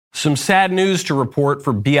Some sad news to report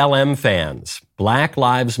for BLM fans. Black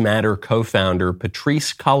Lives Matter co-founder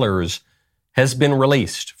Patrisse Cullors has been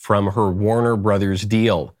released from her Warner Brothers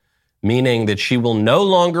deal, meaning that she will no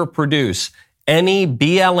longer produce any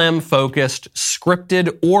BLM-focused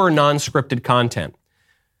scripted or non-scripted content.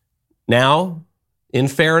 Now, in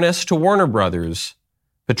fairness to Warner Brothers,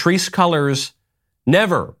 Patrisse Cullors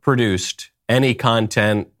never produced any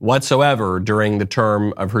content whatsoever during the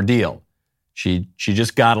term of her deal. She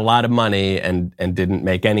just got a lot of money and didn't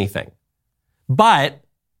make anything. But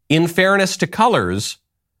in fairness to Cullors,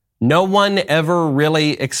 no one ever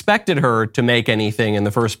really expected her to make anything in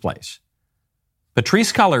the first place.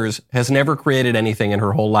 Patrisse Cullors has never created anything in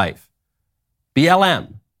her whole life.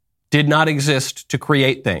 BLM did not exist to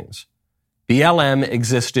create things. BLM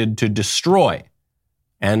existed to destroy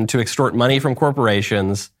and to extort money from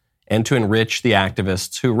corporations and to enrich the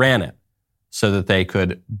activists who ran it so that they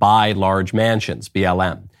could buy large mansions,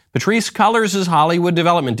 BLM. Patrisse Cullors' Hollywood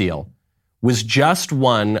development deal was just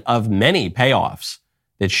one of many payoffs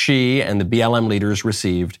that she and the BLM leaders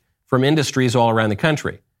received from industries all around the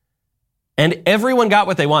country. And everyone got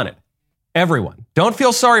what they wanted. Everyone. Don't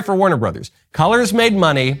feel sorry for Warner Brothers. Cullors made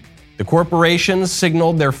money, the corporations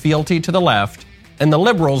signaled their fealty to the left, and the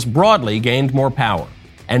liberals broadly gained more power.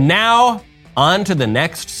 And now, on to the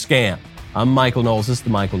next scam. I'm Michael Knowles. This is The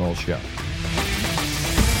Michael Knowles Show.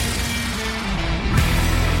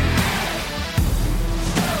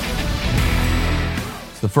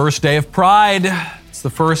 It's the first day of Pride. It's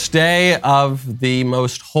the first day of the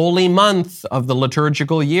most holy month of the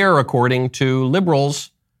liturgical year, according to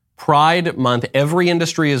liberals. Pride month. Every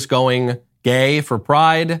industry is going gay for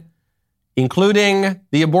Pride, including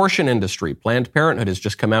the abortion industry. Planned Parenthood has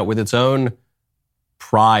just come out with its own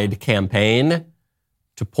Pride campaign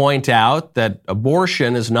to point out that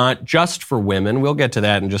abortion is not just for women. We'll get to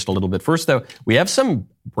that in just a little bit. First, though, we have some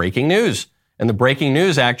breaking news. And the breaking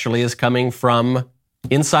news actually is coming from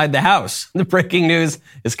inside the house. The breaking news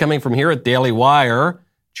is coming from here at Daily Wire.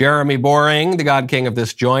 Jeremy Boring, the God King of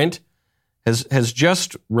this joint, has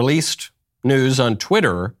just released news on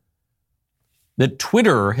Twitter that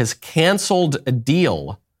Twitter has canceled a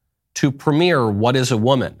deal to premiere What is a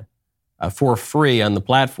Woman for free on the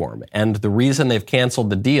platform. And the reason they've canceled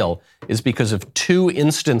the deal is because of two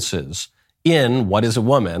instances in What is a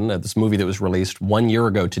Woman, this movie that was released 1 year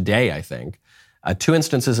ago today, I think, two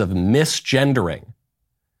instances of misgendering.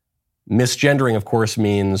 Misgendering, of course,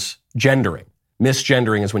 means gendering.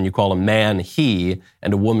 Misgendering is when you call a man he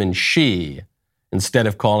and a woman she, instead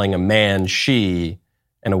of calling a man she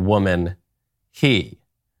and a woman he.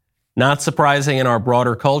 Not surprising in our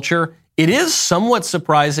broader culture. It is somewhat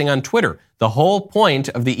surprising on Twitter. The whole point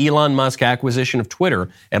of the Elon Musk acquisition of Twitter,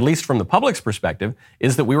 at least from the public's perspective,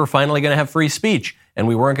 is that we were finally going to have free speech and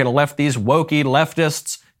we weren't going to let these wokey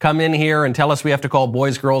leftists come in here and tell us we have to call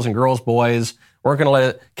boys girls and girls boys. Weren't going to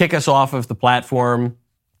let it kick us off of the platform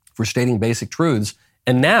for stating basic truths.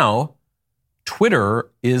 And now Twitter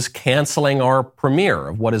is canceling our premiere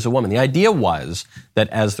of What is a Woman. The idea was that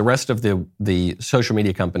as the rest of the social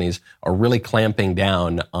media companies are really clamping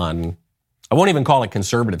down on, I won't even call it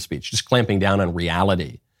conservative speech, just clamping down on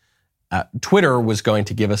reality, Twitter was going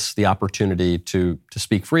to give us the opportunity to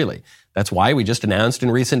speak freely. That's why we just announced in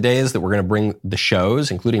recent days that we're going to bring the shows,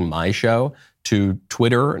 including my show, to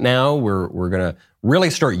Twitter now. We're going to really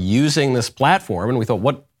start using this platform, and we thought,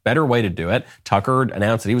 what better way to do it? Tucker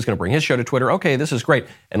announced that he was going to bring his show to Twitter. Okay, this is great.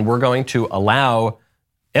 And we're going to allow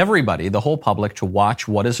everybody, the whole public, to watch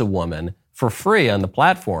What is a Woman for free on the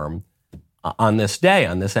platform on this day,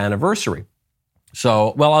 on this anniversary.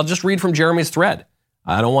 So, well, I'll just read from Jeremy's thread.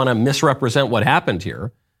 I don't want to misrepresent what happened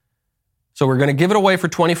here. So we're going to give it away for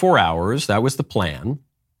 24 hours. That was the plan.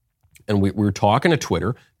 And we were talking to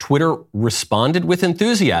Twitter. Twitter responded with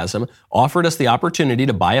enthusiasm, offered us the opportunity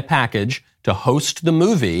to buy a package to host the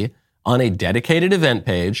movie on a dedicated event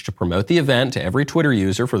page to promote the event to every Twitter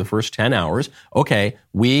user for the first 10 hours. Okay,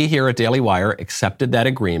 we here at Daily Wire accepted that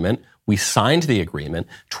agreement. We signed the agreement.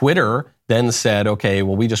 Twitter then said, okay,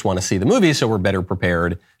 well, we just want to see the movie, so we're better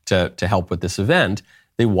prepared to help with this event.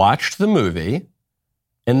 They watched the movie,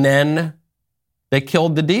 and then they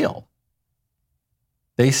killed the deal.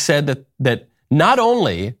 They said that not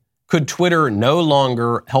only could Twitter no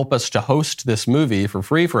longer help us to host this movie for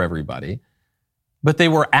free for everybody, but they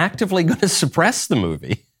were actively going to suppress the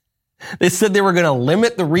movie. They said they were going to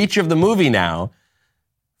limit the reach of the movie now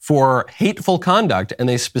for hateful conduct, and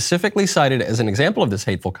they specifically cited as an example of this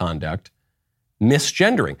hateful conduct,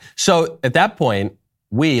 misgendering. So at that point,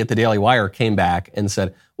 we at the Daily Wire came back and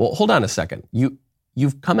said, well, hold on a second.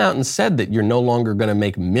 You've come out and said that you're no longer going to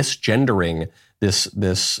make misgendering this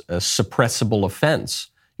suppressible offense.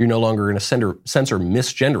 You're no longer going to censor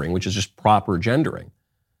misgendering, which is just proper gendering.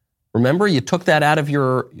 Remember, you took that out of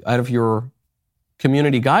your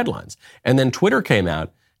community guidelines. And then Twitter came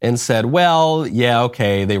out and said, well, yeah,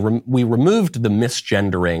 okay, we removed the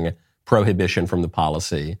misgendering prohibition from the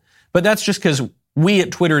policy, but that's just because we at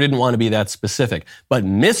Twitter didn't want to be that specific. But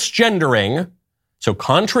misgendering, so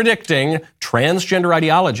contradicting transgender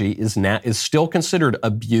ideology, is still considered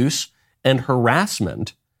abuse and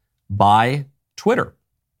harassment by Twitter.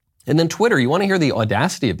 And then Twitter, you want to hear the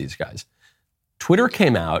audacity of these guys. Twitter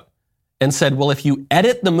came out and said, well, if you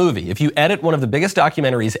edit the movie, if you edit one of the biggest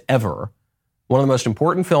documentaries ever, one of the most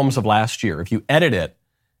important films of last year, if you edit it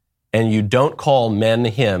and you don't call men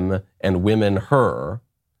him and women her,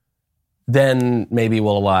 then maybe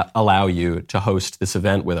we'll allow you to host this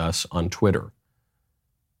event with us on Twitter.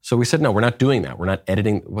 So we said, no, we're not doing that. We're not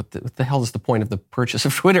editing. What the hell is the point of the purchase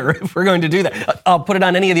of Twitter if we're going to do that? I'll put it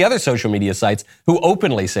on any of the other social media sites who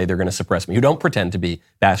openly say they're going to suppress me, who don't pretend to be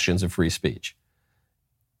bastions of free speech.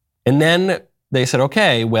 And then they said,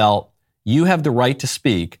 okay, well, you have the right to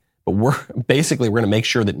speak, but we're going to make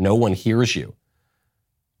sure that no one hears you,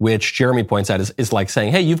 which Jeremy points out is like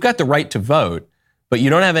saying, hey, you've got the right to vote, but you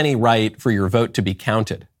don't have any right for your vote to be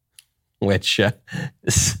counted, which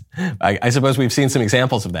I suppose we've seen some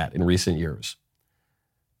examples of that in recent years.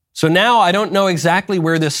 So now I don't know exactly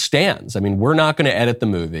where this stands. I mean, we're not going to edit the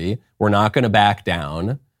movie. We're not going to back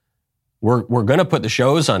down. We're going to put the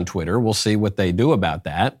shows on Twitter. We'll see what they do about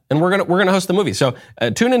that. And we're going to host the movie. So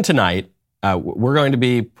tune in tonight. We're going to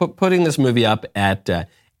be putting this movie up at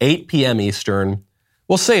 8 p.m. Eastern.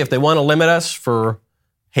 We'll see if they want to limit us for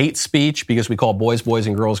hate speech because we call boys boys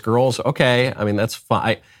and girls girls. Okay, I mean, that's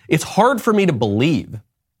fine. It's hard for me to believe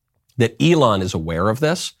that Elon is aware of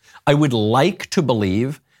this. I would like to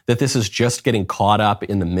believe that this is just getting caught up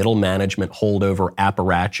in the middle management holdover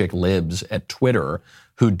apparatchik libs at Twitter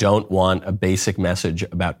who don't want a basic message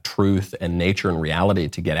about truth and nature and reality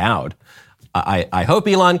to get out. I hope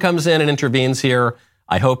Elon comes in and intervenes here.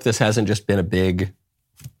 I hope this hasn't just been a big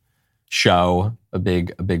show, a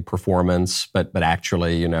big performance, but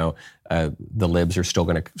actually, the libs are still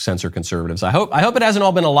going to censor conservatives. I hope it hasn't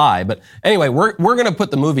all been a lie. But anyway, we're going to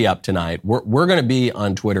put the movie up tonight. We're going to be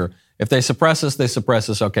on Twitter. If they suppress us, they suppress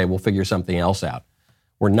us. Okay, we'll figure something else out.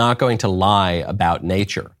 We're not going to lie about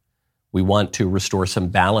nature. We want to restore some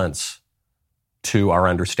balance to our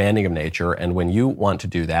understanding of nature. And when you want to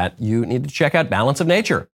do that, you need to check out Balance of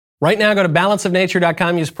Nature. Right now, go to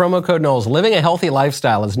balanceofnature.com, use promo code Knowles. Living a healthy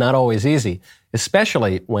lifestyle is not always easy,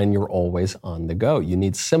 especially when you're always on the go. You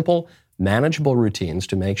need simple, manageable routines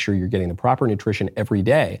to make sure you're getting the proper nutrition every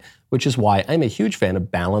day, which is why I'm a huge fan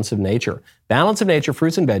of Balance of Nature. Balance of Nature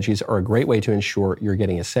fruits and veggies are a great way to ensure you're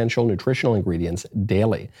getting essential nutritional ingredients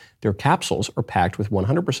daily. Their capsules are packed with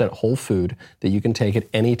 100% whole food that you can take at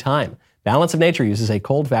any time. Balance of Nature uses a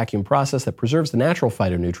cold vacuum process that preserves the natural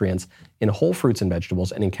phytonutrients in whole fruits and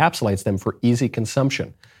vegetables and encapsulates them for easy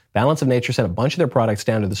consumption. Balance of Nature sent a bunch of their products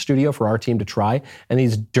down to the studio for our team to try, and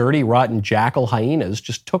these dirty, rotten jackal hyenas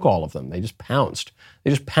just took all of them. They just pounced,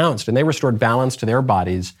 and they restored balance to their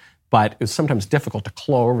bodies, but it was sometimes difficult to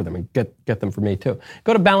claw over them and get them for me too.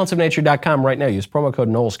 Go to balanceofnature.com right now. Use promo code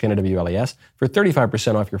Knowles, KNWLES, for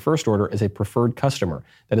 35% off your first order as a preferred customer.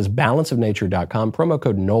 That is balanceofnature.com, promo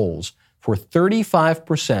code Knowles, for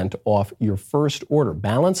 35% off your first order.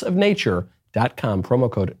 Balanceofnature.com,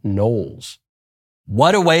 promo code Knowles.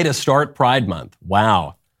 What a way to start Pride Month.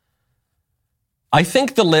 Wow. I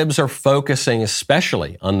think the libs are focusing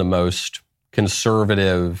especially on the most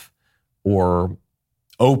conservative or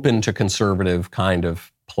open to conservative kind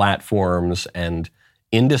of platforms and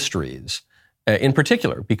industries in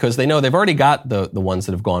particular, because they know they've already got the ones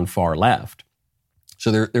that have gone far left.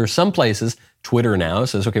 So there are some places, Twitter now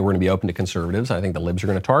says, okay, we're going to be open to conservatives. I think the libs are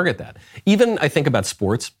going to target that. Even I think about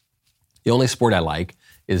sports. The only sport I like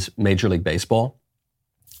is Major League Baseball.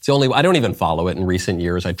 It's the only, I don't even follow it in recent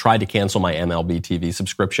years. I tried to cancel my MLB TV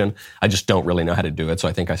subscription. I just don't really know how to do it, so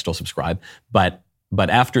I think I still subscribe. But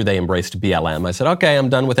after they embraced BLM, I said, okay, I'm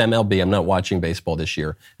done with MLB. I'm not watching baseball this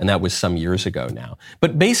year. And that was some years ago now.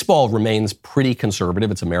 But baseball remains pretty conservative.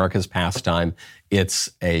 It's America's pastime. It's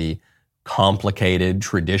a complicated,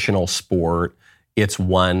 traditional sport. It's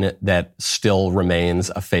one that still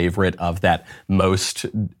remains a favorite of that most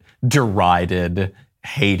derided,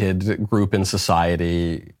 hated group in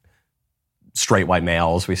society, straight white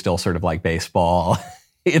males. We still sort of like baseball.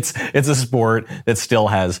 It's a sport that still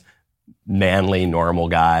has manly, normal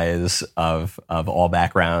guys of all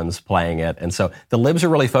backgrounds playing it. And so the libs are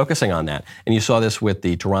really focusing on that. And you saw this with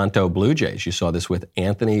the Toronto Blue Jays. You saw this with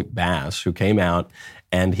Anthony Bass, who came out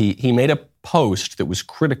and he made a post that was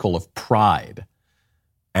critical of Pride.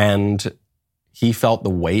 And he felt the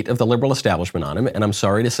weight of the liberal establishment on him, and I'm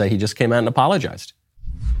sorry to say he just came out and apologized.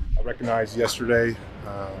 I recognized yesterday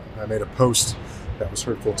I made a post that was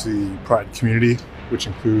hurtful to the Pride community, which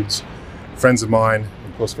includes friends of mine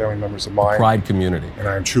and close family members of mine. Pride community. And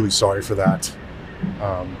I am truly sorry for that.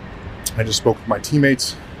 I just spoke with my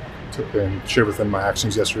teammates and shared with them my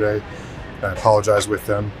actions yesterday. I apologized with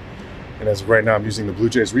them. And as of right now, I'm using the Blue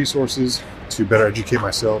Jays resources to better educate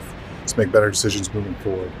myself, to make better decisions moving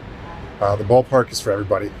forward. The ballpark is for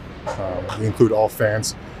everybody. We include all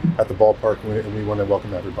fans at the ballpark, and we want to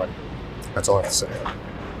welcome everybody. That's all I have to say.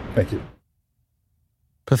 Thank you.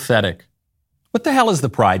 Pathetic. What the hell is the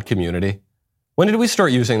Pride community? When did we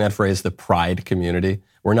start using that phrase, the Pride community?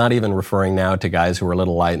 We're not even referring now to guys who are a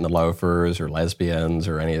little light in the loafers or lesbians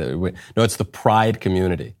or any of that. No, it's the Pride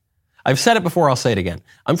community. I've said it before, I'll say it again.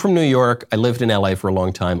 I'm from New York. I lived in LA for a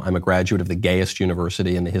long time. I'm a graduate of the gayest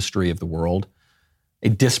university in the history of the world. A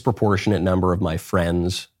disproportionate number of my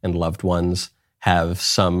friends and loved ones have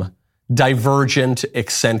some divergent,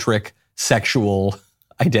 eccentric sexual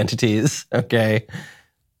identities, okay?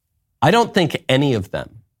 I don't think any of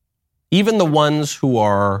them, even the ones who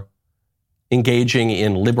are engaging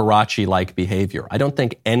in Liberace-like behavior, I don't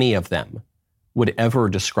think any of them would ever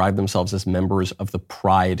describe themselves as members of the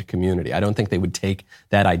Pride community. I don't think they would take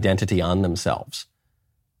that identity on themselves.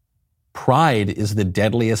 Pride is the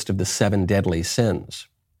deadliest of the 7 deadly sins.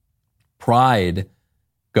 Pride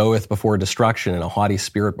goeth before destruction and a haughty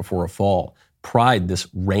spirit before a fall. Pride, this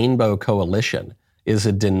rainbow coalition, is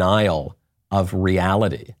a denial of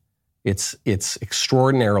reality. It's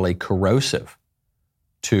extraordinarily corrosive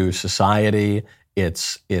to society.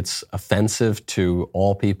 It's offensive to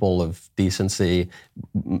all people of decency.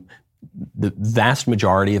 The vast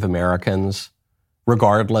majority of Americans,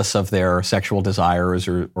 regardless of their sexual desires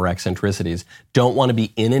or eccentricities, don't want to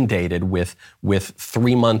be inundated with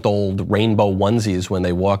 3-month-old rainbow onesies when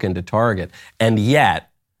they walk into Target. And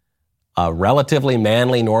yet, a relatively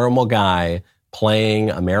manly, normal guy playing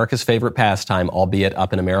America's favorite pastime, albeit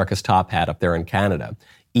up in America's top hat up there in Canada,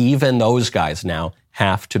 even those guys now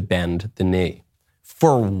have to bend the knee.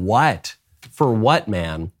 For what? For what,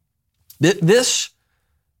 man? This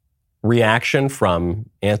reaction from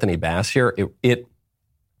Anthony Bass here, it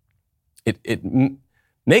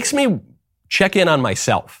makes me check in on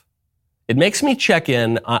myself. It makes me check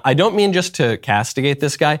in. I don't mean just to castigate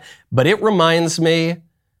this guy, but it reminds me,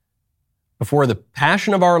 before the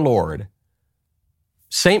passion of our Lord,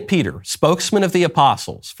 St. Peter, spokesman of the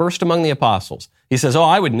apostles, first among the apostles, he says, "Oh,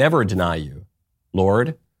 I would never deny you,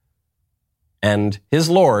 Lord." And his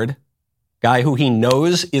Lord, guy who he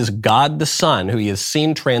knows is God the Son, who he has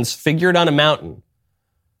seen transfigured on a mountain,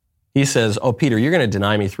 he says, "Oh, Peter, you're going to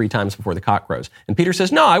deny me 3 times before the cock crows." And Peter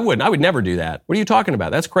says, "No, I wouldn't. I would never do that. What are you talking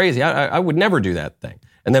about? That's crazy. I would never do that thing."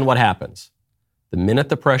 And then what happens? The minute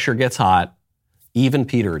the pressure gets hot, even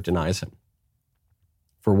Peter denies him.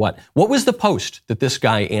 For what? What was the post that this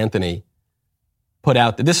guy, Anthony, put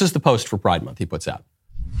out? This is the post for Pride Month he puts out.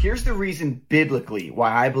 Here's the reason biblically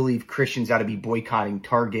why I believe Christians ought to be boycotting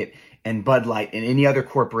Target and Bud Light and any other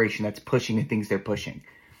corporation that's pushing the things they're pushing.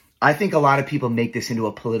 I think a lot of people make this into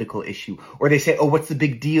a political issue, or they say, "Oh, what's the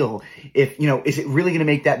big deal? If, is it really going to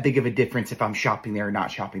make that big of a difference if I'm shopping there or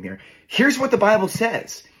not shopping there?" Here's what the Bible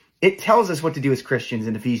says. It tells us what to do as Christians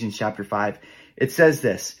in Ephesians chapter 5. It says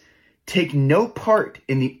this: "Take no part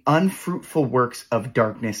in the unfruitful works of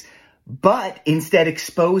darkness, but instead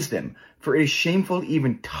expose them, for it is shameful to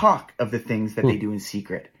even talk of the things that they do in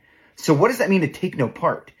secret." So what does that mean, to take no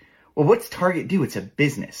part? Well, what's Target do? It's a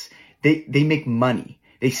business. They make money.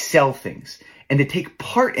 They sell things. And to take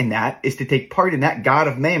part in that is to take part in that God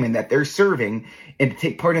of Mammon that they're serving, and to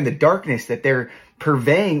take part in the darkness that they're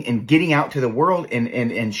purveying and getting out to the world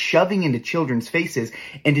and shoving into children's faces.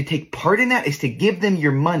 And to take part in that is to give them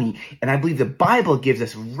your money. And I believe the Bible gives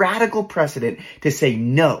us radical precedent to say,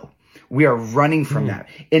 no, we are running from that,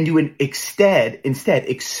 and to instead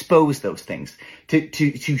expose those things,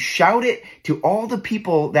 to shout it to all the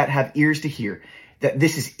people that have ears to hear that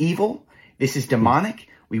this is evil, this is demonic.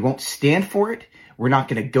 We won't stand for it. We're not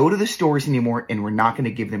going to go to the stores anymore, and we're not going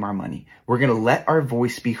to give them our money. We're going to let our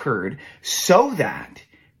voice be heard so that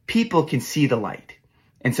people can see the light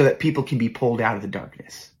and so that people can be pulled out of the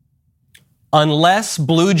darkness. Unless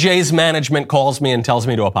Blue Jays management calls me and tells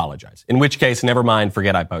me to apologize, in which case, never mind,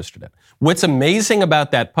 forget I posted it. What's amazing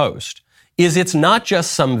about that post is it's not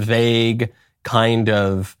just some vague kind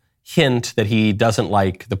of hint that he doesn't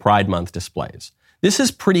like the Pride Month displays. This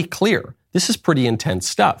is pretty clear. This is pretty intense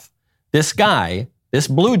stuff. This guy, this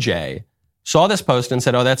Blue Jay, saw this post and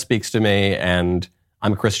said, "Oh, that speaks to me, and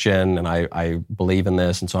I'm a Christian, and I believe in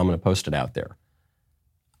this, and so I'm going to post it out there."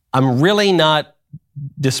 I'm really not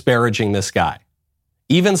disparaging this guy.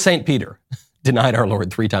 Even St. Peter denied our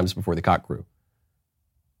Lord 3 times before the cock crew.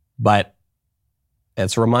 But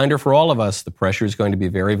it's a reminder for all of us, the pressure is going to be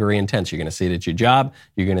very, very intense. You're going to see it at your job.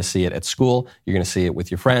 You're going to see it at school. You're going to see it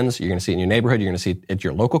with your friends. You're going to see it in your neighborhood. You're going to see it at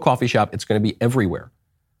your local coffee shop. It's going to be everywhere.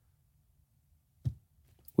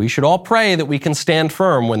 We should all pray that we can stand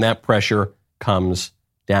firm when that pressure comes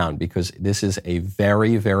down, because this is a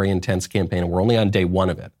very, very intense campaign, and we're only on day 1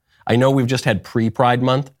 of it. I know we've just had pre-Pride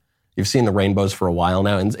Month. You've seen the rainbows for a while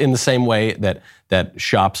now, and in the same way that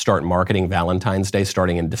shops start marketing Valentine's Day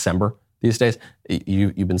starting in December these days,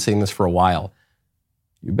 you've been seeing this for a while.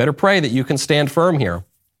 You better pray that you can stand firm here,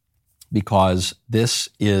 because this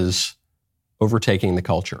is overtaking the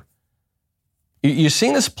culture. You're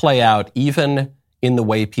seeing this play out even in the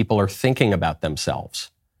way people are thinking about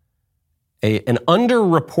themselves. An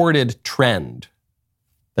underreported trend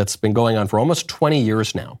that's been going on for almost 20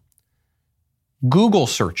 years now. Google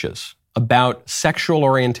searches about sexual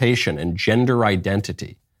orientation and gender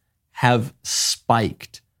identity have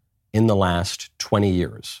spiked in the last 20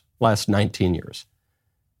 years, last 19 years.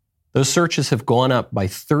 Those searches have gone up by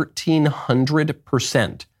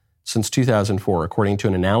 1,300% since 2004, according to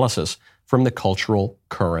an analysis from the Cultural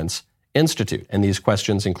Currents Institute. And these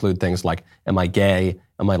questions include things like, am I gay?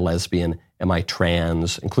 Am I lesbian? Am I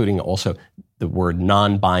trans? Including also the word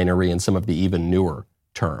non-binary and some of the even newer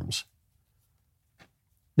terms.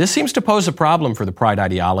 This seems to pose a problem for the pride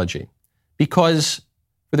ideology, because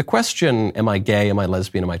for the question, am I gay? Am I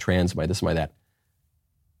lesbian? Am I trans? Am I this? Am I that?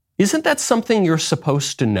 Isn't that something you're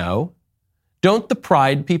supposed to know? Don't the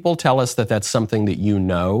pride people tell us that that's something that you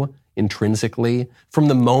know intrinsically from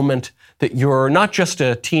the moment that you're not just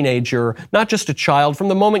a teenager, not just a child, from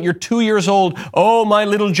the moment you're 2 years old? Oh, my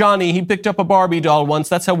little Johnny, he picked up a Barbie doll once.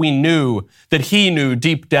 That's how we knew that he knew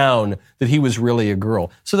deep down that he was really a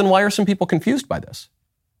girl. So then why are some people confused by this?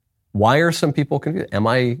 Why are some people confused? Am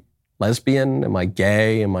I lesbian? Am I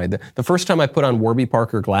gay? Am I the first time I put on Warby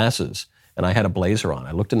Parker glasses and I had a blazer on,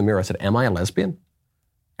 I looked in the mirror, I said, am I a lesbian?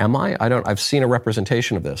 Am I? I've seen a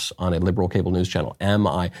representation of this on a liberal cable news channel. Am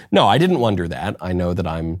I? No, I didn't wonder that. I know that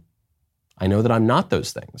I'm not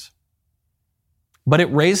those things. But it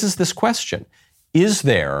raises this question. Is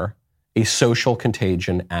there a social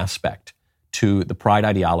contagion aspect to the pride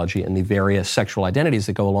ideology and the various sexual identities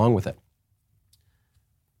that go along with it?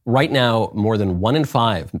 Right now, more than 1 in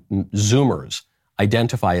 5 Zoomers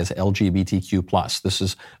identify as LGBTQ+. This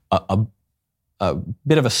is a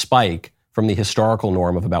bit of a spike from the historical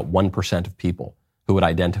norm of about 1% of people who would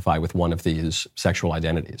identify with one of these sexual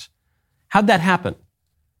identities. How'd that happen?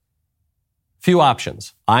 Few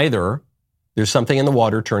options. Either there's something in the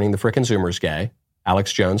water turning the frickin' Zoomers gay,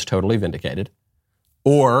 Alex Jones totally vindicated,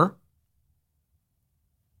 or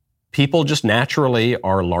people just naturally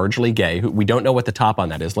are largely gay. We don't know what the top on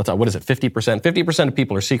that is. What is it, 50%? 50% of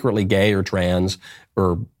people are secretly gay or trans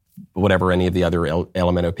or whatever any of the other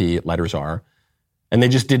LMNOP letters are. And they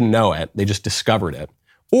just didn't know it. They just discovered it.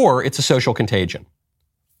 Or it's a social contagion.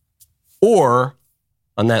 Or,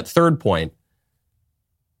 on that third point,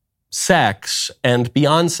 sex and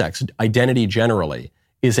beyond sex, identity generally,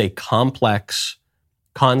 is a complex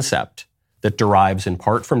concept that derives in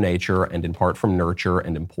part from nature and in part from nurture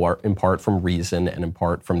and in part from reason and in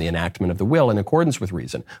part from the enactment of the will in accordance with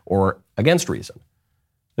reason or against reason.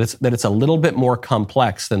 That it's a little bit more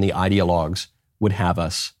complex than the ideologues would have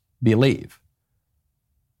us believe.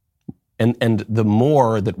 And the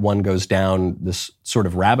more that one goes down this sort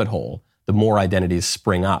of rabbit hole, the more identities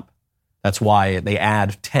spring up. That's why they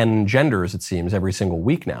add 10 genders, it seems, every single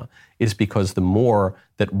week now, is because the more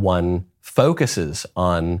that one focuses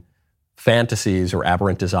on fantasies or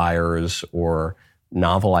aberrant desires or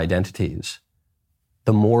novel identities,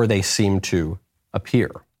 the more they seem to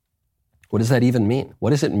appear. What does that even mean?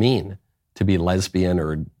 What does it mean to be lesbian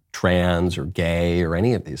or trans or gay or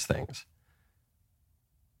any of these things?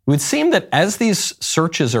 It would seem that as these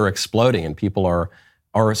searches are exploding and people are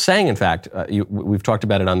saying, in fact, we've talked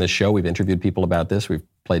about it on this show, we've interviewed people about this, we've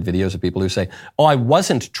played videos of people who say, oh, I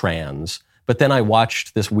wasn't trans, but then I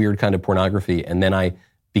watched this weird kind of pornography and then I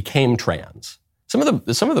became trans. Some of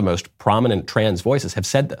the most prominent trans voices have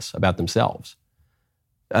said this about themselves.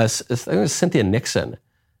 I think it was Cynthia Nixon,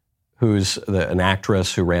 who's an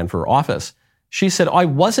actress who ran for office. She said, I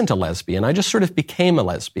wasn't a lesbian. I just sort of became a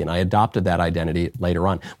lesbian. I adopted that identity later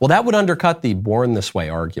on. Well, that would undercut the born this way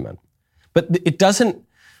argument. But it doesn't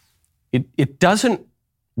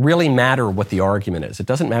really matter what the argument is. It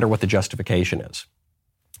doesn't matter what the justification is.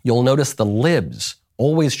 You'll notice the libs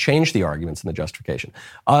always change the arguments and the justification.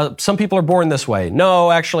 Some people are born this way. No,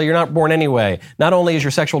 actually, you're not born anyway. Not only is your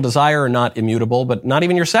sexual desire not immutable, but not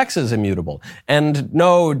even your sex is immutable. And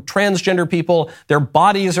no, transgender people, their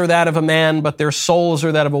bodies are that of a man, but their souls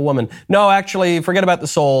are that of a woman. No, actually, forget about the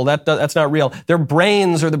soul. That's not real. Their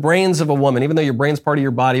brains are the brains of a woman, even though your brain's part of your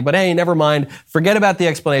body. But hey, never mind. Forget about the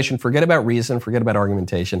explanation. Forget about reason. Forget about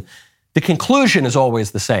argumentation. The conclusion is always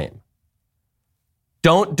the same.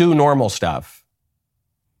 Don't do normal stuff.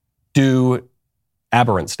 Do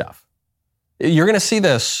aberrant stuff. You're going to see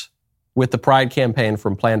this with the Pride campaign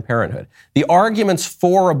from Planned Parenthood. The arguments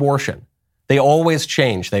for abortion, they always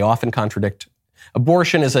change. They often contradict.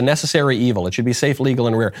 Abortion is a necessary evil. It should be safe, legal,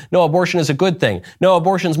 and rare. No, abortion is a good thing. No,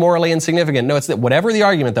 abortion is morally insignificant. No, whatever the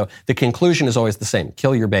argument, though, the conclusion is always the same.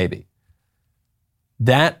 Kill your baby.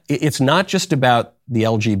 It's not just about the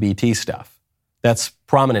LGBT stuff. That's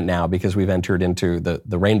prominent now because we've entered into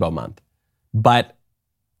the Rainbow Month. But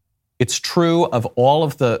it's true of all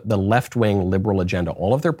of the left-wing liberal agenda,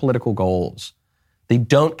 all of their political goals. They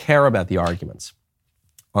don't care about the arguments.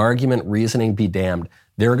 Argument, reasoning, be damned.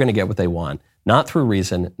 They're going to get what they want. Not through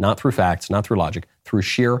reason, not through facts, not through logic, through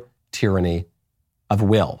sheer tyranny of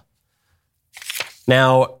will.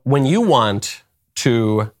 Now, when you want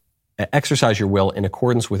to exercise your will in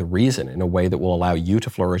accordance with reason in a way that will allow you to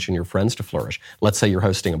flourish and your friends to flourish, let's say you're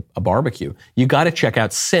hosting a barbecue, you got to check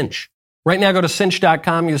out Cinch. Right now, go to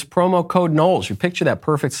cinch.com, use promo code Knowles. You picture that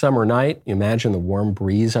perfect summer night. You imagine the warm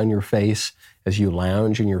breeze on your face as you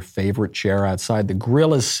lounge in your favorite chair outside. The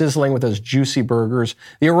grill is sizzling with those juicy burgers.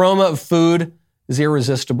 The aroma of food is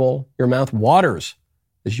irresistible. Your mouth waters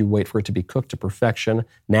as you wait for it to be cooked to perfection.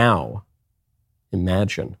 Now,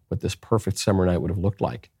 imagine what this perfect summer night would have looked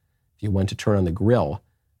like if you went to turn on the grill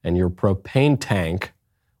and your propane tank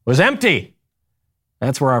was empty.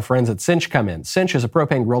 That's where our friends at Cinch come in. Cinch is a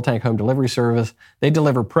propane grill tank home delivery service. They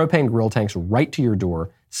deliver propane grill tanks right to your door.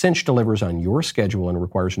 Cinch delivers on your schedule and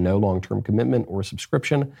requires no long-term commitment or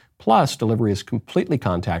subscription. Plus, delivery is completely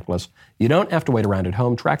contactless. You don't have to wait around at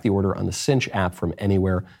home. Track the order on the Cinch app from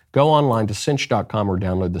anywhere. Go online to cinch.com or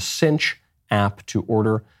download the Cinch app to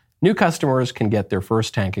order. New customers can get their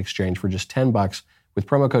first tank exchange for just $10 with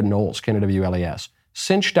promo code Knowles, K-N-O-W-L-E-S.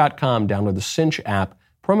 Cinch.com, download the Cinch app.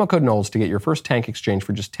 Promo code Knowles to get your first tank exchange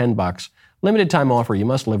for just $10. Limited time offer. You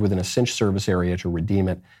must live within a Cinch service area to redeem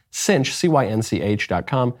it. Cinch,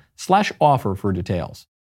 CYNCH.com/offer for details.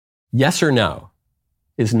 Yes or No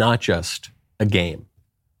is not just a game.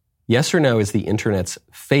 Yes or No is the internet's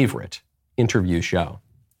favorite interview show.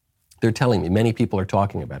 They're telling me many people are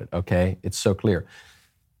talking about it, okay? It's so clear.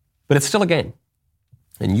 But it's still a game.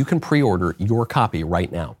 And you can pre-order your copy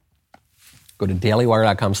right now. Go to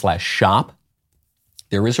dailywire.com/shop.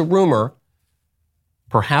 There is a rumor,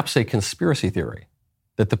 perhaps a conspiracy theory,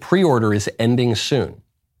 that the pre-order is ending soon.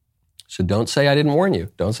 So don't say I didn't warn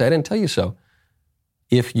you. Don't say I didn't tell you so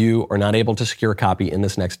if you are not able to secure a copy in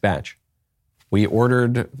this next batch. We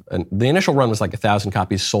ordered, the initial run was like 1,000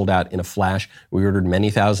 copies sold out in a flash. We ordered many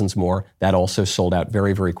thousands more. That also sold out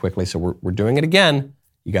very, very quickly. So we're doing it again.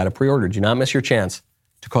 You got to pre-order. Do not miss your chance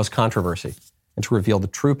to cause controversy and to reveal the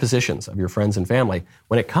true positions of your friends and family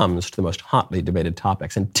when it comes to the most hotly debated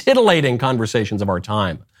topics and titillating conversations of our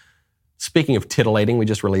time. Speaking of titillating, we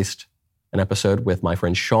just released an episode with my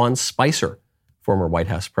friend Sean Spicer, former White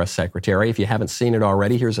House press secretary. If you haven't seen it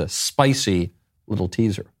already, here's a spicy little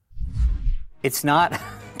teaser. It's not...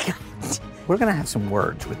 We're going to have some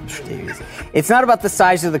words with Mr. Davies. It's not about the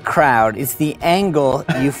size of the crowd. It's the angle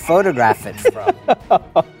you photograph it from.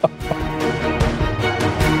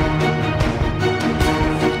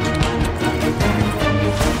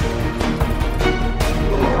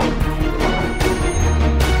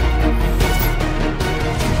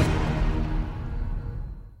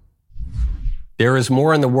 There is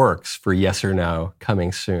more in the works for Yes or No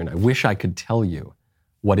coming soon. I wish I could tell you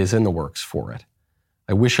what is in the works for it.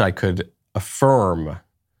 I wish I could affirm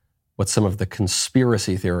what some of the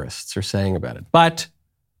conspiracy theorists are saying about it. But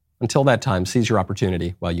until that time, seize your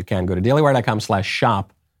opportunity while you can. Go to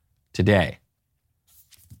dailywire.com/shop today.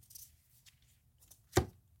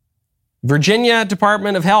 Virginia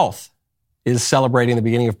Department of Health is celebrating the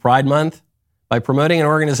beginning of Pride Month by promoting an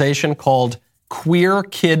organization called Queer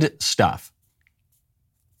Kid Stuff.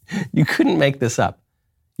 You couldn't make this up.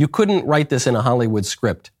 You couldn't write this in a Hollywood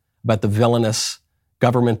script about the villainous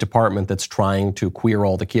government department that's trying to queer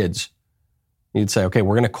all the kids. You'd say, okay,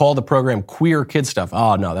 we're going to call the program Queer Kid Stuff.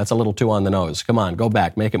 Oh, no, that's a little too on the nose. Come on, go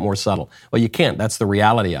back, make it more subtle. Well, you can't. That's the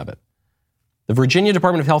reality of it. The Virginia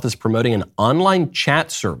Department of Health is promoting an online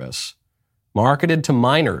chat service marketed to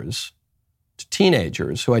minors, to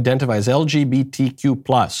teenagers who identify as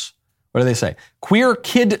LGBTQ+, What do they say? Queer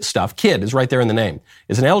Kid Stuff, kid is right there in the name,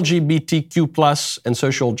 is an LGBTQ plus and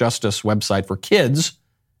social justice website for kids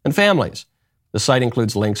and families. The site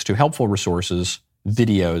includes links to helpful resources,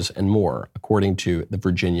 videos, and more, according to the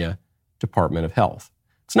Virginia Department of Health.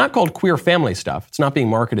 It's not called Queer Family Stuff. It's not being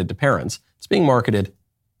marketed to parents. It's being marketed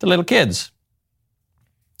to little kids.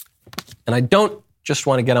 And I don't just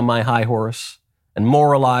want to get on my high horse and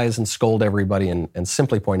moralize and scold everybody and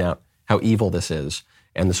simply point out how evil this is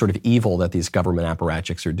and the sort of evil that these government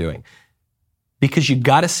apparatchiks are doing. Because you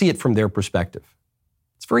got to see it from their perspective.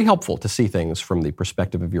 It's very helpful to see things from the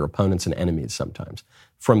perspective of your opponents and enemies sometimes.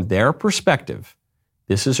 From their perspective,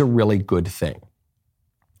 this is a really good thing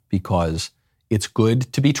because it's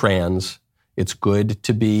good to be trans, it's good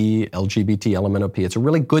to be LGBT, LMNOP. It's a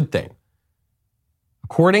really good thing.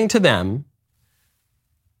 According to them,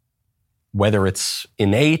 whether it's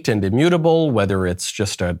innate and immutable, whether it's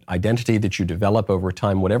just an identity that you develop over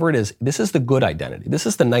time, whatever it is, this is the good identity. This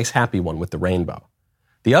is the nice, happy one with the rainbow.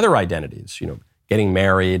 The other identities, getting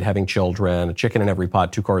married, having children, a chicken in every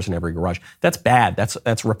pot, 2 cars in every garage, that's bad.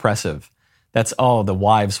 That's repressive. That's, the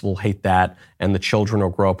wives will hate that, and the children will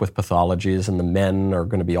grow up with pathologies, and the men are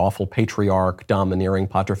going to be awful patriarch, domineering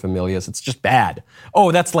paterfamilias. It's just bad.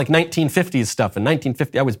 That's like 1950s stuff. In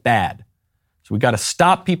 1950, that was bad. So we've got to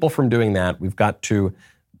stop people from doing that. We've got to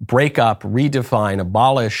break up, redefine,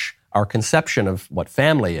 abolish our conception of what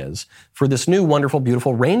family is for this new, wonderful,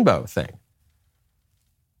 beautiful rainbow thing.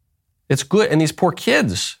 It's good. And these poor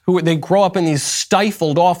kids they grow up in these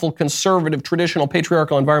stifled, awful, conservative, traditional,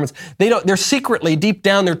 patriarchal environments. They're secretly, deep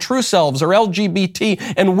down, their true selves are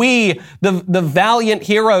LGBT. And we, the valiant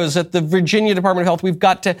heroes at the Virginia Department of Health, we've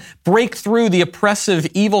got to break through the oppressive,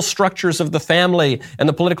 evil structures of the family and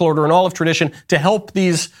the political order and all of tradition to help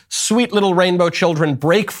these sweet little rainbow children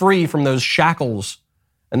break free from those shackles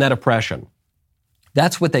and that oppression.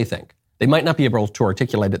 That's what they think. They might not be able to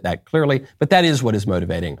articulate it that clearly, but that is what is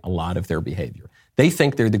motivating a lot of their behavior. They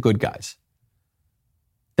think they're the good guys.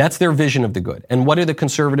 That's their vision of the good. And what do the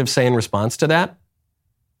conservatives say in response to that?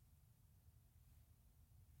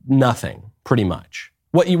 Nothing, pretty much.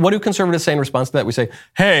 What do conservatives say in response to that? We say,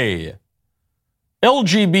 hey,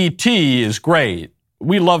 LGBT is great.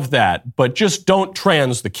 We love that, but just don't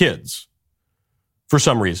trans the kids. For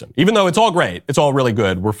some reason, even though it's all great, it's all really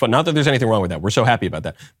good. We're fun. Not that there's anything wrong with that. We're so happy about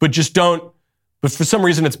that. But just don't. But for some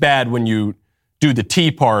reason, it's bad when you do the T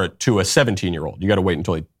part to a 17-year-old. You got to wait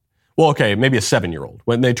until maybe a 7-year-old.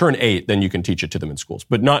 When they turn 8, then you can teach it to them in schools.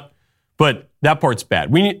 But that part's bad.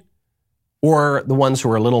 Or the ones who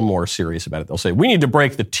are a little more serious about it, they'll say, we need to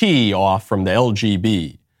break the T off from the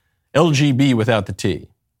LGB. LGB without the T.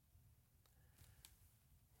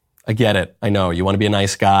 I get it. I know. You want to be a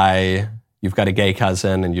nice guy. You've got a gay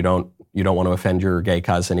cousin and you don't want to offend your gay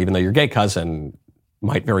cousin, even though your gay cousin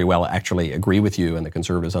might very well actually agree with you and the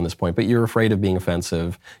conservatives on this point, but you're afraid of being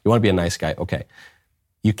offensive. You want to be a nice guy. Okay.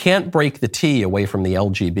 You can't break the T away from the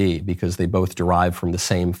LGB because they both derive from the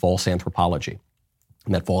same false anthropology.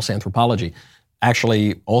 And that false anthropology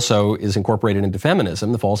actually also is incorporated into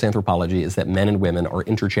feminism. The false anthropology is that men and women are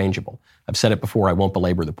interchangeable. I've said it before. I won't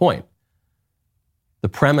belabor the point. The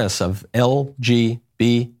premise of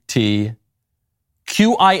LGBTQIA,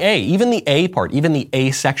 even the A part, even the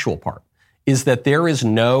asexual part, is that there is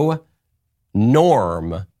no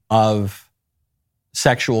norm of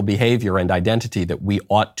sexual behavior and identity that we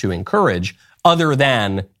ought to encourage other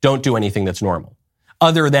than don't do anything that's normal,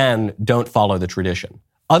 other than don't follow the tradition.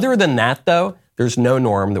 Other than that, though, there's no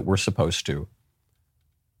norm that we're supposed to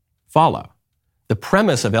follow. The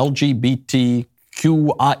premise of LGBTQI,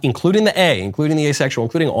 including the A, including the asexual,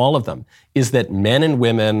 including all of them, is that men and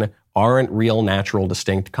women aren't real, natural,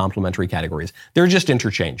 distinct, complementary categories. They're just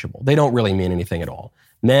interchangeable. They don't really mean anything at all.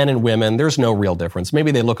 Men and women, there's no real difference.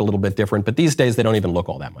 Maybe they look a little bit different, but these days they don't even look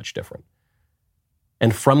all that much different.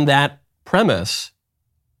 And from that premise,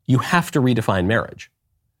 you have to redefine marriage.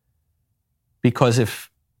 Because if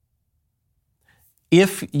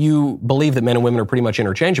you believe that men and women are pretty much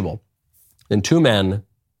interchangeable, then 2 men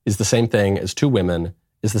is the same thing as 2 women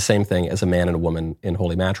is the same thing as a man and a woman in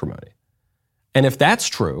holy matrimony. And if that's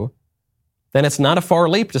true, then it's not a far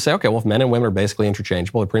leap to say, okay, well, if men and women are basically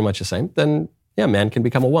interchangeable, they're pretty much the same, then yeah, man can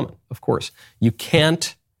become a woman, of course. You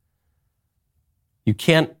can't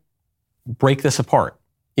break this apart.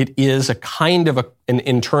 It is a kind of an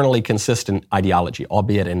internally consistent ideology,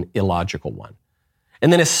 albeit an illogical one.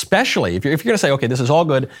 And then especially, if you're going to say, okay, this is all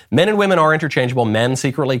good, men and women are interchangeable, men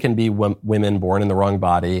secretly can be women born in the wrong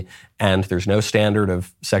body, and there's no standard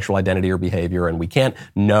of sexual identity or behavior, and we can't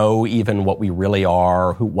know even what we really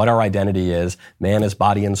are, what our identity is. Man is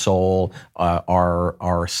body and soul.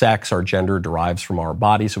 Our sex, our gender derives from our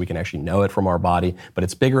body, so we can actually know it from our body, but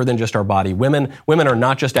it's bigger than just our body. Women are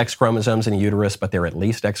not just X chromosomes in a uterus, but they're at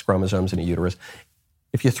least X chromosomes in a uterus.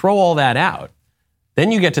 If you throw all that out, then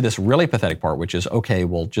you get to this really pathetic part, which is, okay,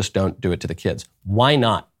 well, just don't do it to the kids. Why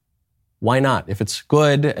not? Why not? If it's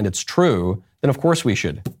good and it's true, then of course we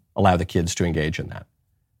should allow the kids to engage in that.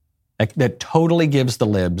 That totally gives the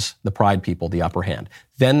libs, the pride people, the upper hand.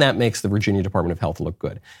 Then that makes the Virginia Department of Health look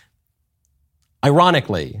good.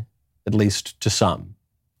 Ironically, at least to some,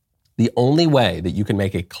 the only way that you can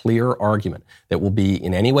make a clear argument that will be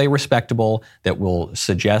in any way respectable, that will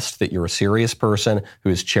suggest that you're a serious person who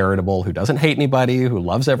is charitable, who doesn't hate anybody, who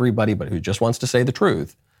loves everybody, but who just wants to say the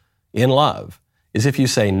truth in love, is if you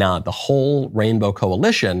say, nah, the whole Rainbow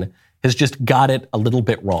Coalition has just got it a little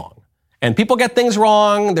bit wrong. And people get things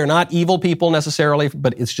wrong. They're not evil people necessarily,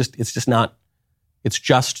 but it's just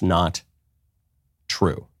not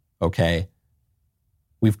true, okay?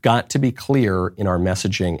 We've got to be clear in our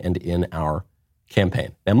messaging and in our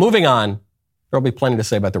campaign. Now, moving on, there'll be plenty to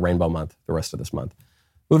say about the Rainbow Month the rest of this month.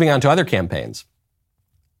 Moving on to other campaigns.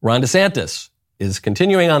 Ron DeSantis is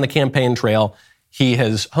continuing on the campaign trail. He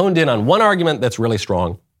has honed in on one argument that's really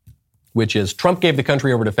strong, which is Trump gave the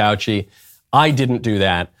country over to Fauci. I didn't do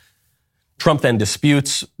that. Trump then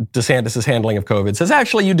disputes DeSantis' handling of COVID, says,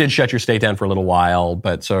 actually, you did shut your state down for a little while,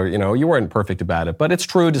 but so, you weren't perfect about it. But it's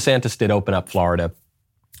true, DeSantis did open up Florida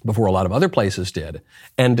before a lot of other places did.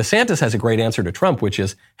 And DeSantis has a great answer to Trump, which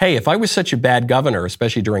is, hey, if I was such a bad governor,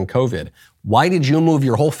 especially during COVID, why did you move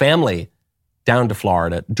your whole family down to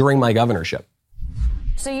Florida during my governorship?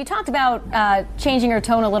 So you talked about changing your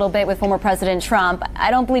tone a little bit with former President Trump. I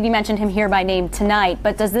don't believe you mentioned him here by name tonight,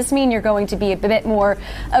 but does this mean you're going to be a bit more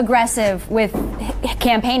aggressive with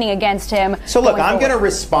campaigning against him? So look, I'm going to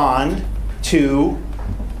respond to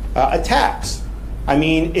attacks. I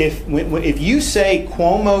mean, if you say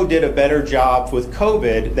Cuomo did a better job with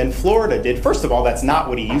COVID than Florida did, first of all, that's not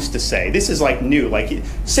what he used to say. This is like new. Like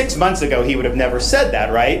 6 months ago, he would have never said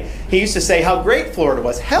that, right? He used to say how great Florida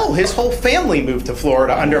was. Hell, his whole family moved to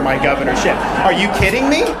Florida under my governorship. Are you kidding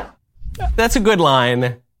me? That's a good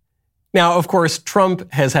line. Now, of course,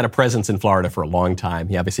 Trump has had a presence in Florida for a long time.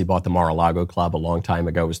 He obviously bought the Mar-a-Lago Club a long time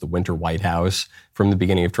ago. It was the Winter White House from the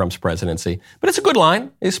beginning of Trump's presidency. But it's a good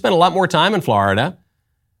line. He spent a lot more time in Florida,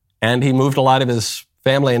 and he moved a lot of his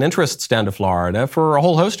family and interests down to Florida for a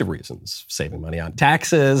whole host of reasons. Saving money on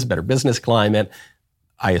taxes, better business climate.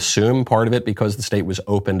 I assume part of it because the state was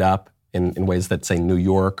opened up in ways that, say, New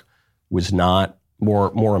York was not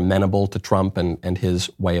more amenable to Trump and his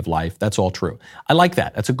way of life. That's all true. I like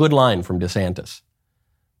that. That's a good line from DeSantis.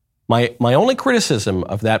 My only criticism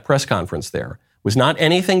of that press conference there was not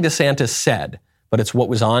anything DeSantis said, but it's what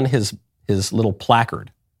was on his little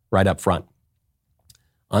placard right up front.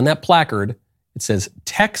 On that placard, it says,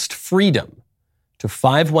 text freedom to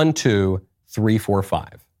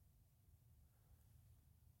 512-345.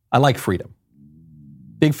 I like freedom.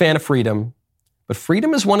 Big fan of freedom. But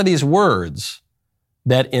freedom is one of these words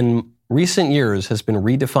that in recent years has been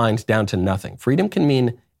redefined down to nothing. Freedom can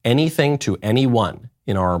mean anything to anyone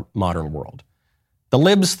in our modern world. The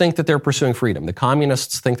libs think that they're pursuing freedom. The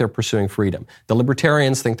communists think they're pursuing freedom. The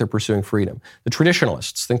libertarians think they're pursuing freedom. The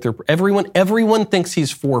traditionalists think everyone thinks he's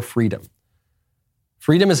for freedom.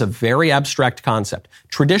 Freedom is a very abstract concept.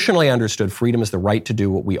 Traditionally understood, freedom is the right to do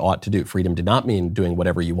what we ought to do. Freedom did not mean doing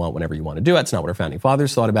whatever you want whenever you want to do it. It's not what our founding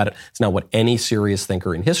fathers thought about it. It's not what any serious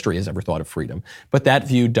thinker in history has ever thought of freedom. But that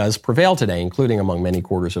view does prevail today, including among many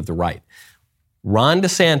quarters of the right. Ron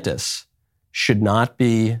DeSantis should not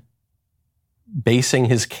be basing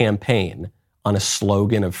his campaign on a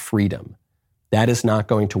slogan of freedom. That is not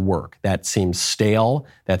going to work. That seems stale.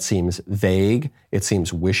 That seems vague. It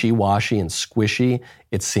seems wishy-washy and squishy.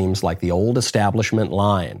 It seems like the old establishment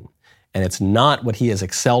line. And it's not what he has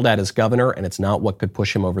excelled at as governor, and it's not what could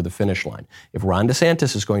push him over the finish line. If Ron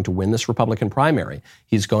DeSantis is going to win this Republican primary,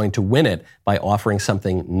 he's going to win it by offering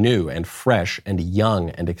something new and fresh and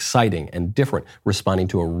young and exciting and different, responding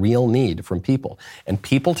to a real need from people. And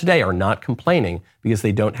people today are not complaining because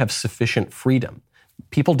they don't have sufficient freedom.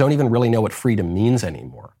 People don't even really know what freedom means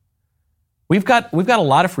anymore. We've got a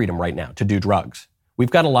lot of freedom right now to do drugs. We've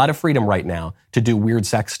got a lot of freedom right now to do weird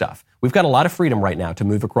sex stuff. We've got a lot of freedom right now to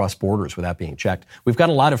move across borders without being checked. We've got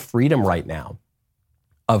a lot of freedom right now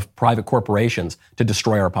of private corporations to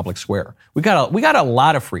destroy our public square. We got a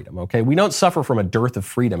lot of freedom, okay? We don't suffer from a dearth of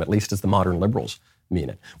freedom, at least as the modern liberals mean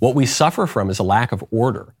it. What we suffer from is a lack of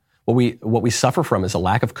order. What we suffer from is a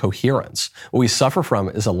lack of coherence. What we suffer from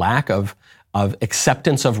is a lack of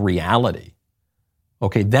acceptance of reality.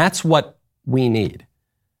 Okay, that's what we need.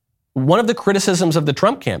 One of the criticisms of the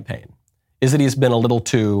Trump campaign is that he's been a little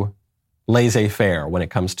too laissez-faire when it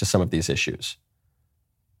comes to some of these issues.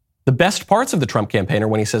 The best parts of the Trump campaign are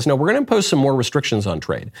when he says, no, we're going to impose some more restrictions on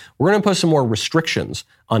trade. We're going to impose some more restrictions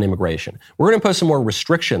on immigration. We're going to impose some more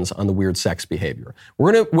restrictions on the weird sex behavior.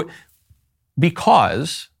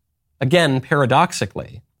 Because, again,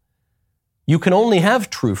 paradoxically, you can only have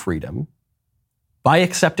true freedom by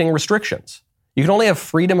accepting restrictions. You can only have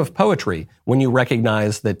freedom of poetry when you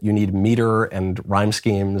recognize that you need meter and rhyme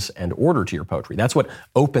schemes and order to your poetry. That's what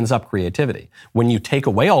opens up creativity. When you take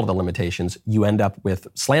away all of the limitations, you end up with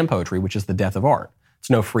slam poetry, which is the death of art. It's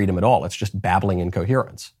no freedom at all. It's just babbling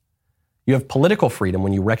incoherence. You have political freedom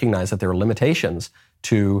when you recognize that there are limitations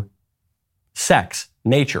to sex,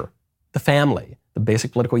 nature, the family, the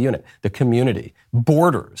basic political unit, the community,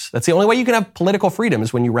 borders. That's the only way you can have political freedom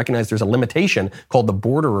is when you recognize there's a limitation called the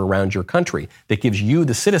border around your country that gives you,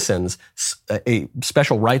 the citizens,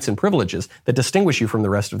 special rights and privileges that distinguish you from the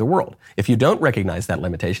rest of the world. If you don't recognize that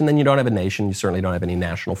limitation, then you don't have a nation. You certainly don't have any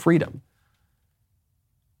national freedom.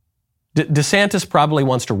 DeSantis probably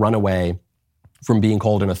wants to run away from being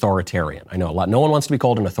called an authoritarian. I know a lot. No one wants to be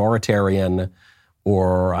called an authoritarian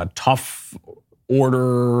or a tough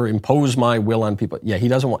order, impose my will on people. Yeah, he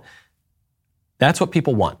doesn't want. That's what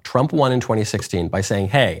people want. Trump won in 2016 by saying,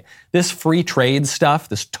 hey, this free trade stuff,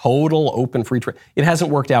 this total open free trade, it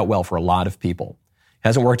hasn't worked out well for a lot of people. It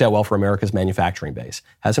hasn't worked out well for America's manufacturing base.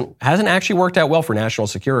 Hasn't actually worked out well for national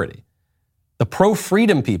security. The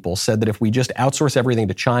pro-freedom people said that if we just outsource everything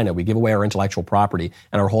to China, we give away our intellectual property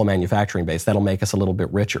and our whole manufacturing base, that'll make us a little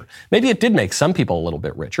bit richer. Maybe it did make some people a little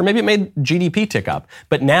bit richer. Maybe it made GDP tick up.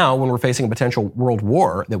 But now, when we're facing a potential world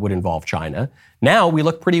war that would involve China, now we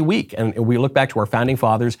look pretty weak. And we look back to our founding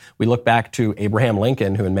fathers. We look back to Abraham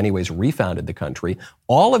Lincoln, who in many ways refounded the country.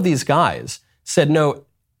 All of these guys said, no,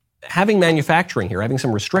 having manufacturing here, having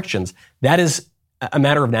some restrictions, that is a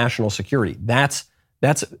matter of national security. That's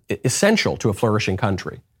essential to a flourishing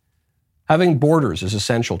country. Having borders is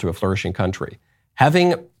essential to a flourishing country.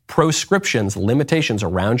 Having proscriptions, limitations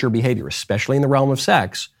around your behavior, especially in the realm of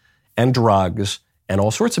sex and drugs and all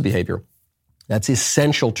sorts of behavior, that's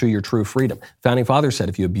essential to your true freedom. Founding Fathers said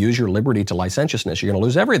if you abuse your liberty to licentiousness, you're going to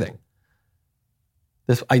lose everything.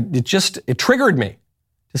 It triggered me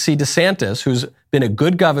to see DeSantis, who's been a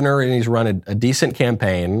good governor and he's run a decent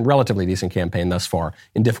campaign, relatively decent campaign thus far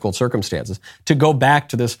in difficult circumstances, to go back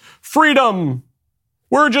to this freedom.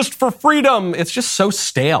 We're just for freedom. It's just so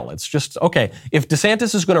stale. It's just, okay, if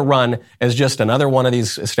DeSantis is going to run as just another one of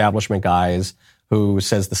these establishment guys who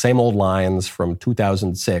says the same old lines from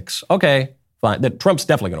 2006, okay, fine. That Trump's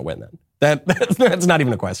definitely going to win then. That's not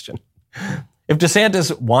even a question. If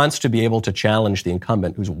DeSantis wants to be able to challenge the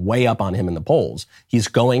incumbent who's way up on him in the polls, he's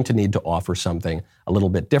going to need to offer something a little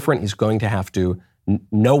bit different. He's going to have to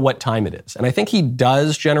know what time it is. And I think he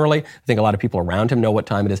does generally. I think a lot of people around him know what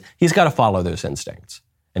time it is. He's got to follow those instincts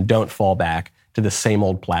and don't fall back to the same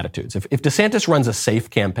old platitudes. If DeSantis runs a safe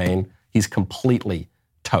campaign, he's completely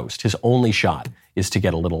toast. His only shot is to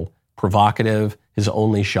get a little provocative. His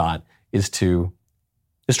only shot is to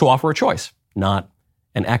offer a choice, not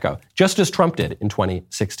an echo, just as Trump did in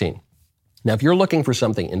 2016. Now, if you're looking for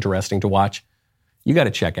something interesting to watch, you got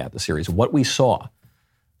to check out the series What We Saw,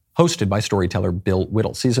 hosted by storyteller Bill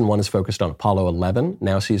Whittle. Season 1 is focused on Apollo 11.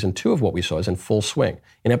 Now Season 2 of What We Saw is in full swing.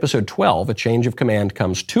 In episode 12, a change of command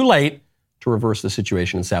comes too late to reverse the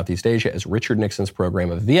situation in Southeast Asia as Richard Nixon's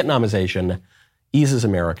program of Vietnamization eases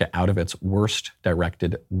America out of its worst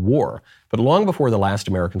directed war. But long before the last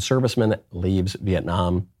American serviceman leaves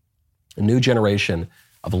Vietnam, a new generation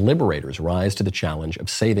of liberators rise to the challenge of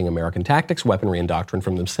saving American tactics, weaponry, and doctrine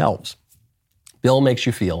from themselves. Bill makes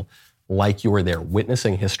you feel like you were there,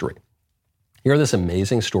 witnessing history. Hear this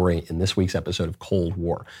amazing story in this week's episode of Cold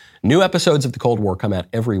War. New episodes of the Cold War come out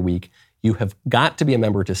every week. You have got to be a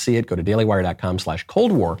member to see it. Go to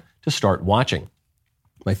dailywire.com/Cold War to start watching.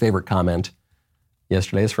 My favorite comment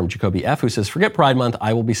yesterday is from Jacoby F., who says, forget Pride Month,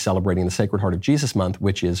 I will be celebrating the Sacred Heart of Jesus Month,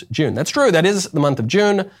 which is June. That's true. That is the month of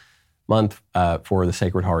June. Month for the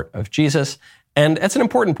Sacred Heart of Jesus. And it's an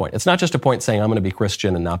important point. It's not just a point saying I'm going to be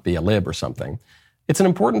Christian and not be a lib or something. It's an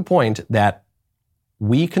important point that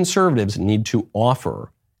we conservatives need to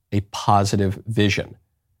offer a positive vision.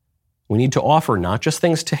 We need to offer not just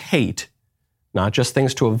things to hate, not just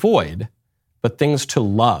things to avoid, but things to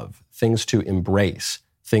love, things to embrace,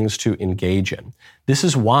 things to engage in. This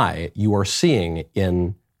is why you are seeing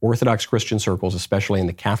in Orthodox Christian circles, especially in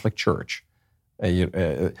the Catholic Church,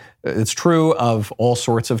 It's true of all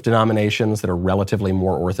sorts of denominations that are relatively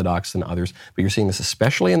more orthodox than others, but you're seeing this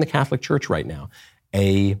especially in the Catholic Church right now,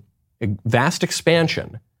 a vast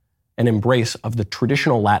expansion and embrace of the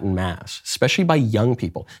traditional Latin Mass, especially by young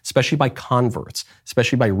people, especially by converts,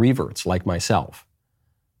 especially by reverts like myself.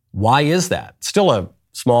 Why is that? Still a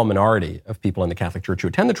small minority of people in the Catholic Church who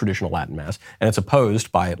attend the traditional Latin Mass, and it's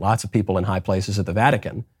opposed by lots of people in high places at the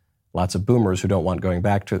Vatican, lots of boomers who don't want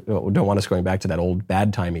us going back to that old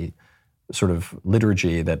bad-timey sort of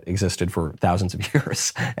liturgy that existed for thousands of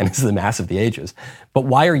years and is the Mass of the ages. But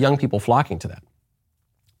why are young people flocking to that?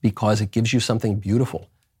 Because it gives you something beautiful,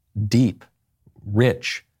 deep,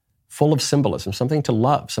 rich, full of symbolism, something to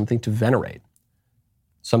love, something to venerate,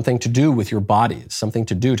 something to do with your bodies, something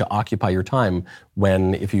to do to occupy your time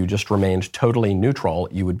when, if you just remained totally neutral,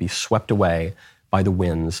 you would be swept away by the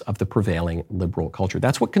winds of the prevailing liberal culture.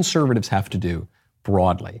 That's what conservatives have to do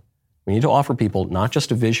broadly. We need to offer people not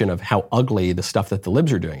just a vision of how ugly the stuff that the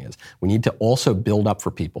libs are doing is. We need to also build up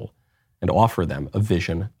for people and offer them a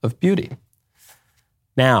vision of beauty.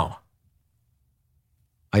 Now,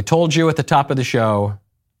 I told you at the top of the show,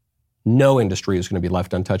 no industry is going to be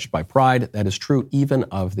left untouched by pride. That is true even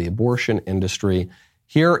of the abortion industry.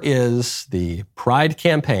 Here is the Pride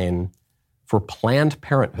campaign for Planned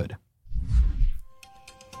Parenthood.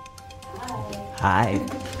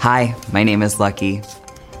 Hi, my name is Lucky.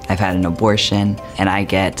 I've had an abortion, and I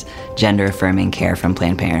get gender-affirming care from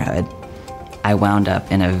Planned Parenthood. I wound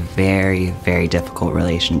up in a very, very difficult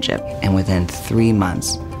relationship, and within 3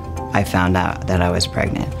 months, I found out that I was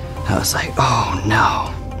pregnant. I was like, oh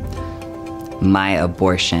no. My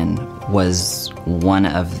abortion was one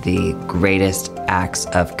of the greatest acts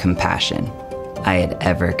of compassion I had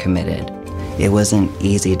ever committed. It was an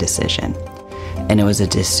easy decision. And it was a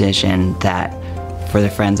decision that, for the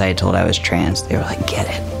friends I had told I was trans, they were like, get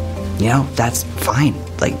it. You know, that's fine.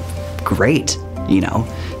 Like, great. You know,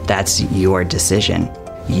 that's your decision.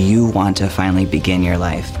 You want to finally begin your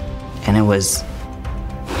life. And it was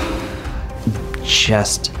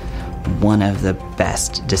just one of the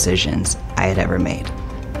best decisions I had ever made,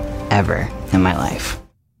 ever in my life.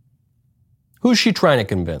 Who's she trying to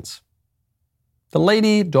convince? The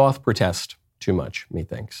lady doth protest too much,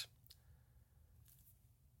 methinks.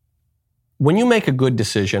 When you make a good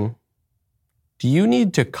decision, do you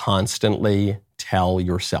need to constantly tell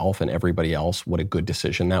yourself and everybody else what a good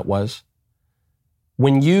decision that was?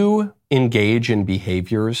 When you engage in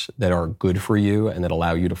behaviors that are good for you and that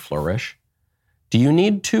allow you to flourish, do you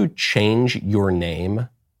need to change your name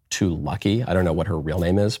to Lucky? I don't know what her real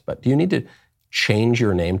name is, but do you need to change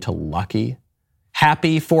your name to Lucky?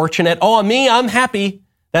 Happy, fortunate. Oh, me, I'm happy.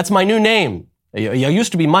 That's my new name. I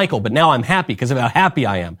used to be Michael, but now I'm happy because of how happy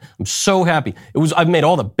I am. I'm so happy. I've made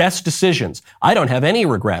all the best decisions. I don't have any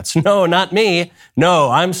regrets. No, not me. No,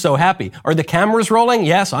 I'm so happy. Are the cameras rolling?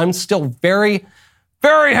 Yes, I'm still very,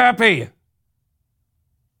 very happy.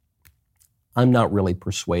 I'm not really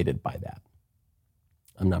persuaded by that.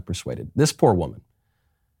 I'm not persuaded. This poor woman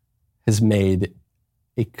has made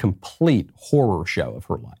a complete horror show of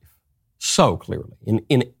her life, so clearly,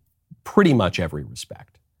 in pretty much every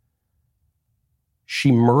respect.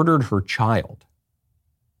 She murdered her child.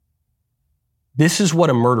 This is what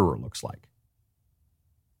a murderer looks like.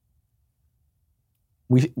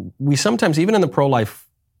 We sometimes, even in the pro-life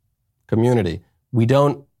community, we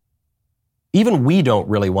don't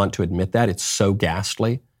really want to admit that. It's so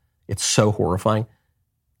ghastly. It's so horrifying.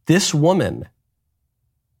 This woman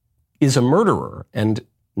is a murderer and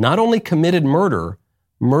not only committed murder,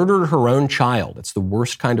 murdered her own child. It's the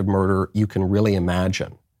worst kind of murder you can really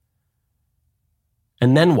imagine.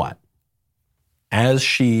 And then what? As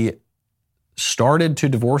she started to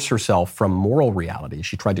divorce herself from moral reality,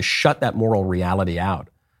 she tried to shut that moral reality out,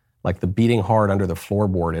 like the beating heart under the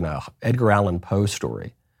floorboard in a Edgar Allan Poe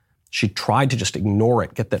story. She tried to just ignore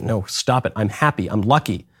it, get that, no, stop it, I'm happy, I'm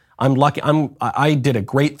lucky, I did a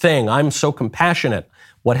great thing, I'm so compassionate.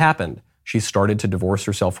 What happened? She started to divorce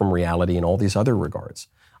herself from reality in all these other regards.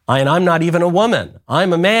 I'm not even a woman,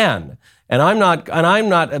 I'm a man. And I'm not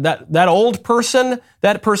that old person,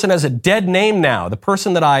 that person has a dead name now. The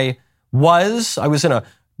person that I was in a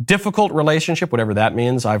difficult relationship, whatever that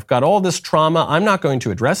means. I've got all this trauma. I'm not going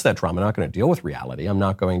to address that trauma. I'm not going to deal with reality. I'm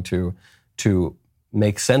not going to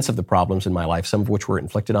make sense of the problems in my life, some of which were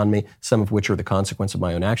inflicted on me, some of which are the consequence of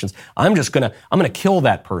my own actions. I'm going to kill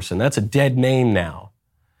that person. That's a dead name now.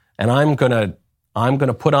 And I'm going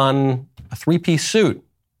to put on a 3-piece suit.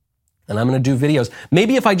 And I'm going to do videos.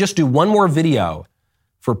 Maybe if I just do one more video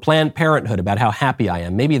for Planned Parenthood about how happy I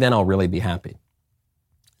am, maybe then I'll really be happy.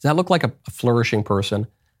 Does that look like a flourishing person?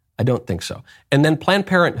 I don't think so. And then Planned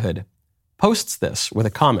Parenthood posts this with a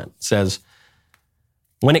comment. It says,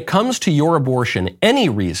 when it comes to your abortion, any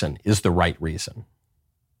reason is the right reason.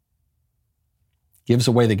 Gives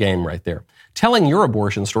away the game right there. Telling your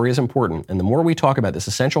abortion story is important, and the more we talk about this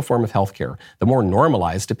essential form of healthcare, the more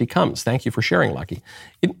normalized it becomes. Thank you for sharing, Lucky.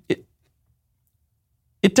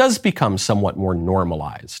 It does become somewhat more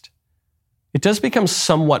normalized. It does become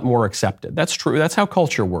somewhat more accepted. That's true. That's how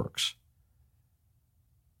culture works.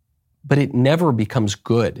 But it never becomes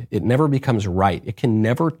good. It never becomes right. It can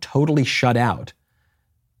never totally shut out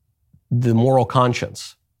the moral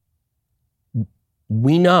conscience.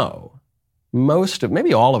 We know,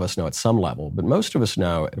 maybe all of us know at some level, but most of us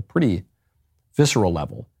know at a pretty visceral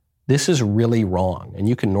level, this is really wrong. And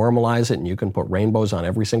you can normalize it, and you can put rainbows on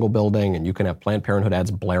every single building, and you can have Planned Parenthood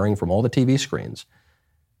ads blaring from all the TV screens.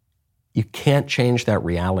 You can't change that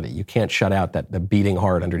reality. You can't shut out the beating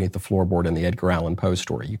heart underneath the floorboard in the Edgar Allan Poe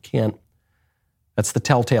story. You can't. That's the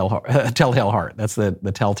telltale heart. That's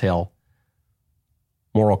the telltale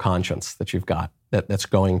moral conscience that you've got. That's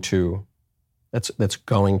going to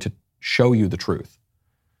show you the truth.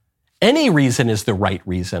 Any reason is the right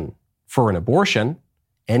reason for an abortion.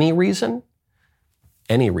 Any reason?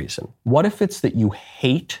 Any reason. What if it's that you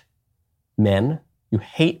hate men? You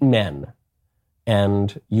hate men,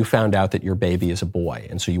 and you found out that your baby is a boy,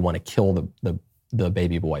 and so you want to kill the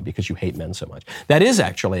baby boy because you hate men so much. That is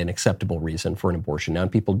actually an acceptable reason for an abortion now,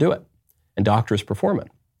 and people do it, and doctors perform it.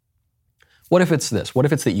 What if it's this? What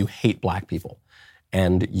if it's that you hate black people,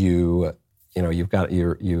 and you're a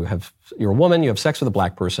woman, you have sex with a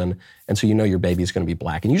black person, and so you know your baby is going to be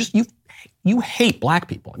black, and you hate black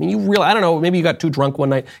people. I mean, you really, I don't know, maybe you got too drunk one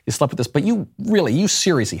night, you slept with this, but you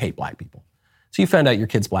seriously hate black people. So you found out your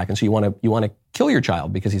kid's black, and so you want to kill your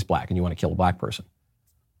child because he's black, and you want to kill a black person.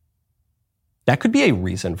 That could be a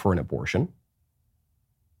reason for an abortion.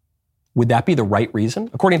 Would that be the right reason?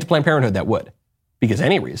 According to Planned Parenthood, that would, because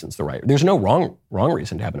any reason's the right. There's no wrong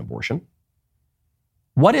reason to have an abortion.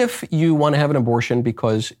 What if you want to have an abortion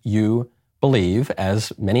because you believe,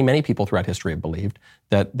 as many, many people throughout history have believed,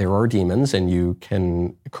 that there are demons and you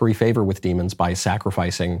can curry favor with demons by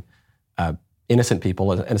sacrificing innocent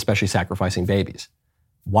people, and especially sacrificing babies?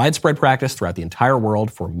 Widespread practice throughout the entire world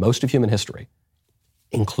for most of human history,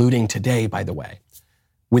 including today, by the way.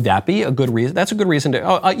 Would that be a good reason? That's a good reason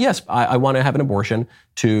to, yes, I want to have an abortion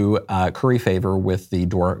to curry favor with the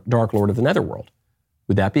Dark Lord of the Netherworld.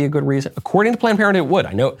 Would that be a good reason? According to Planned Parenthood, it would.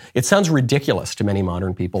 I know it sounds ridiculous to many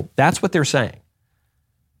modern people. That's what they're saying.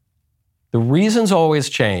 The reasons always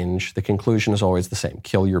change. The conclusion is always the same.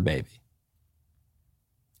 Kill your baby.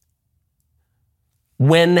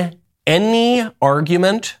 When any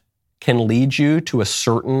argument can lead you to a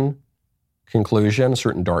certain conclusion, a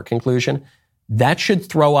certain dark conclusion, that should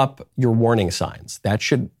throw up your warning signs. That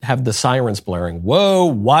should have the sirens blaring. Whoa,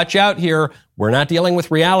 watch out here. We're not dealing with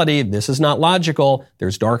reality. This is not logical.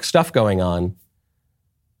 There's dark stuff going on.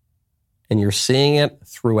 And you're seeing it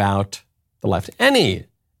throughout the left. Any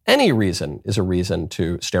reason is a reason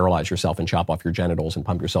to sterilize yourself and chop off your genitals and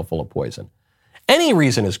pump yourself full of poison. Any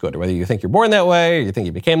reason is good, whether you think you're born that way, or you think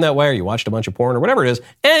you became that way, or you watched a bunch of porn, or whatever it is.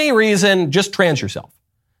 Any reason, just trans yourself.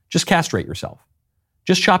 Just castrate yourself.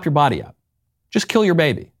 Just chop your body up. Just kill your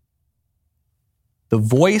baby. The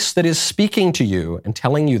voice that is speaking to you and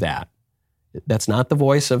telling you that's not the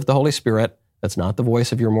voice of the Holy Spirit. That's not the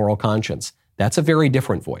voice of your moral conscience. That's a very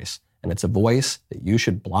different voice, and it's a voice that you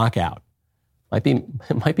should block out.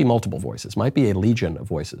 It might be multiple voices. Might be a legion of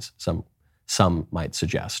voices. Some might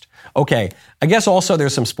suggest. Okay, I guess also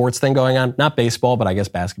there's some sports thing going on. Not baseball, but I guess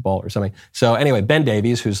basketball or something. So anyway, Ben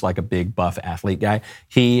Davies, who's like a big buff athlete guy,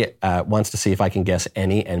 he wants to see if I can guess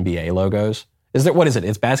any NBA logos. What is it?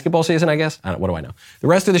 It's basketball season, I guess? What do I know? The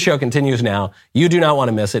rest of the show continues now. You do not want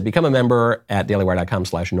to miss it. Become a member at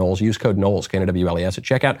dailywire.com/Knowles. Use code Knowles, Knowles, at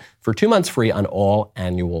checkout for 2 months free on all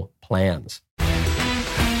annual plans.